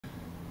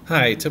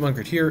Hi, Tim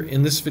Unkert here.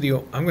 In this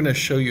video, I'm going to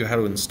show you how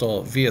to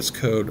install VS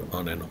Code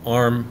on an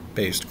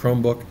ARM-based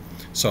Chromebook.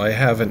 So I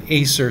have an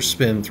Acer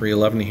Spin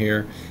 311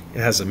 here. It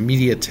has a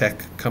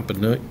MediaTek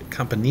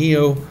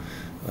Kompanio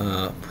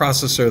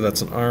processor.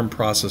 That's an ARM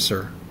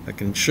processor. I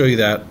can show you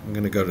that. I'm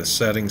going to go to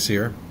Settings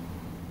here.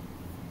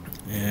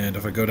 And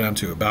if I go down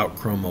to About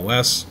Chrome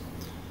OS,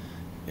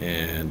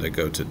 and I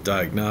go to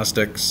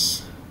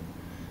Diagnostics,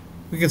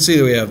 we can see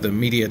that we have the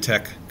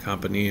MediaTek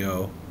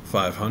Kompanio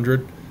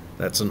 500.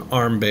 That's an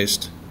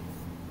ARM-based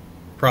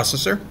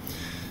processor.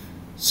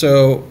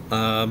 So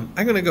I'm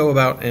going to go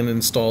about and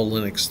install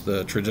Linux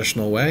the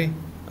traditional way.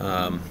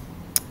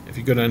 If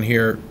you go down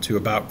here to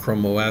About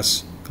Chrome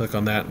OS, click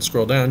on that and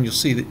scroll down, you'll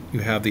see that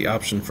you have the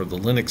option for the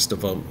Linux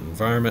development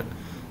environment.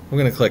 I'm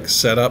going to click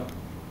Setup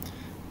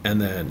and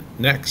then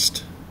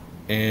Next.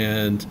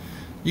 And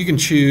you can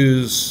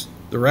choose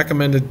the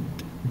recommended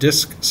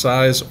disk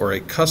size or a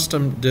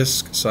custom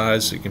disk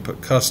size. So you can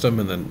put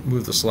custom and then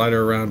move the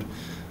slider around.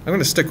 I'm going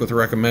to stick with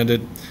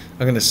recommended.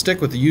 I'm going to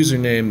stick with the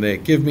username they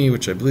give me,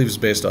 which I believe is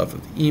based off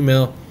of the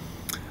email.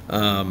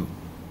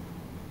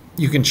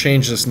 You can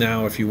change this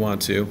now if you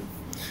want to,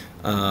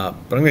 but I'm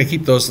going to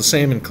keep those the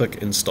same and click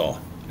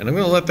install. And I'm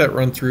going to let that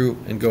run through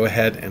and go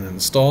ahead and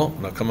install,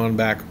 and I'll come on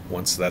back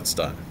once that's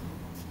done.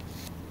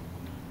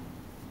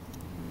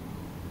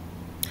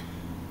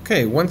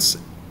 Okay, once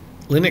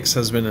Linux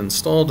has been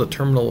installed, a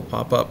terminal will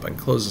pop up and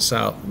close this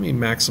out. Let me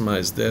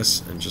maximize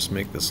this and just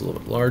make this a little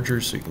bit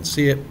larger so you can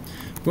see it.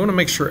 We want to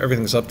make sure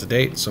everything's up to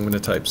date, so I'm going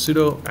to type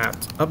sudo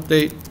apt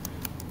update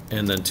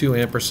and then 2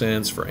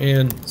 ampersands for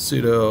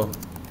sudo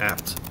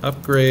apt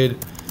upgrade.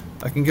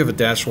 I can give a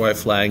 -y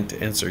flag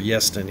to answer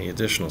yes to any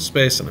additional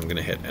space, and I'm going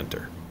to hit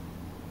enter.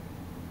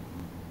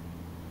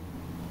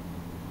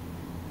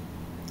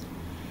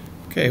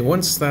 Okay,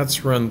 once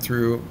that's run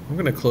through, I'm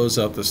going to close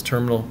out this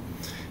terminal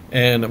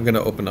and I'm going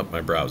to open up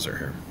my browser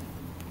here.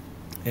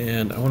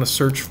 And I want to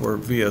search for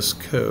VS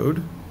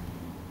Code.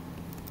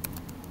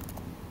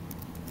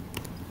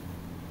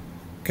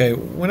 Okay,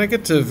 when I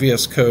get to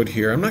VS Code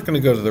here, I'm not going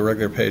to go to the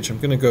regular page. I'm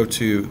going to go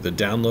to the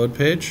download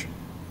page.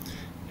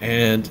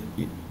 And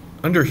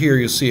under here,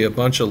 you'll see a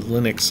bunch of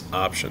Linux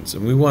options.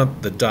 And we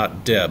want the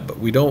 .deb, but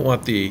we don't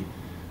want the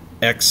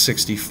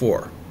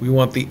x64. We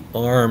want the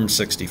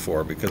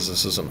ARM64 because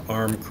this is an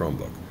ARM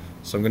Chromebook.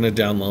 So I'm going to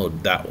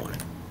download that one.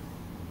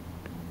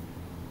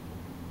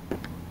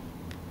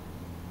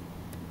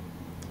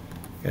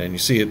 And you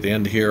see at the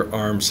end here,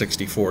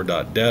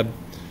 ARM64.deb.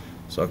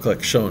 So I'll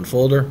click Show in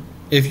Folder.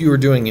 If you were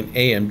doing an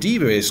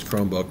AMD-based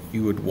Chromebook,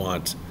 you would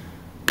want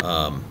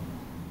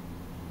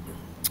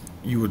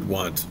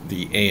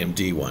the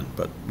AMD one,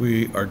 but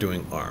we are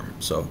doing ARM.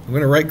 So I'm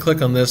going to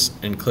right-click on this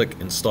and click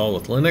Install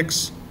with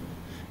Linux.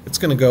 It's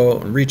going to go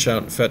and reach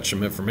out and fetch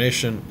some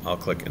information. I'll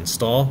click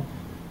Install,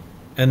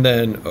 and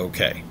then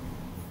OK.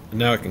 And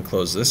now I can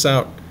close this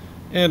out,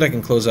 and I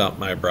can close out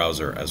my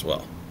browser as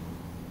well.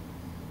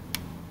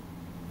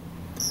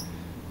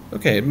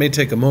 Okay, it may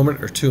take a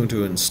moment or two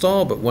to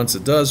install, but once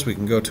it does, we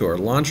can go to our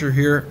launcher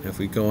here. If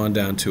we go on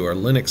down to our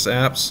Linux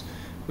apps,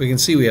 we can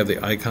see we have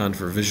the icon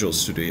for Visual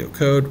Studio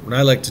Code. What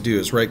I like to do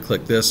is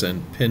right-click this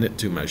and pin it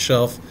to my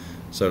shelf,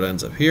 so it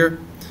ends up here.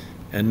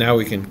 And now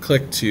we can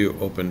click to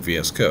open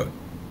VS Code.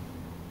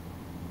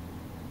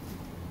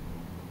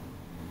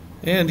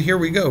 And here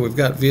we go. We've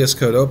got VS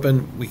Code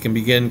open. We can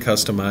begin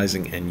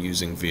customizing and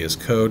using VS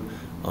Code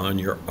on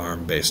your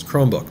ARM-based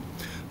Chromebook.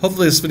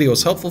 Hopefully this video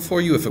was helpful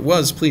for you. If it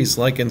was, please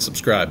like and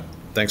subscribe.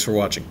 Thanks for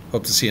watching.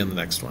 Hope to see you in the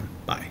next one.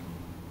 Bye.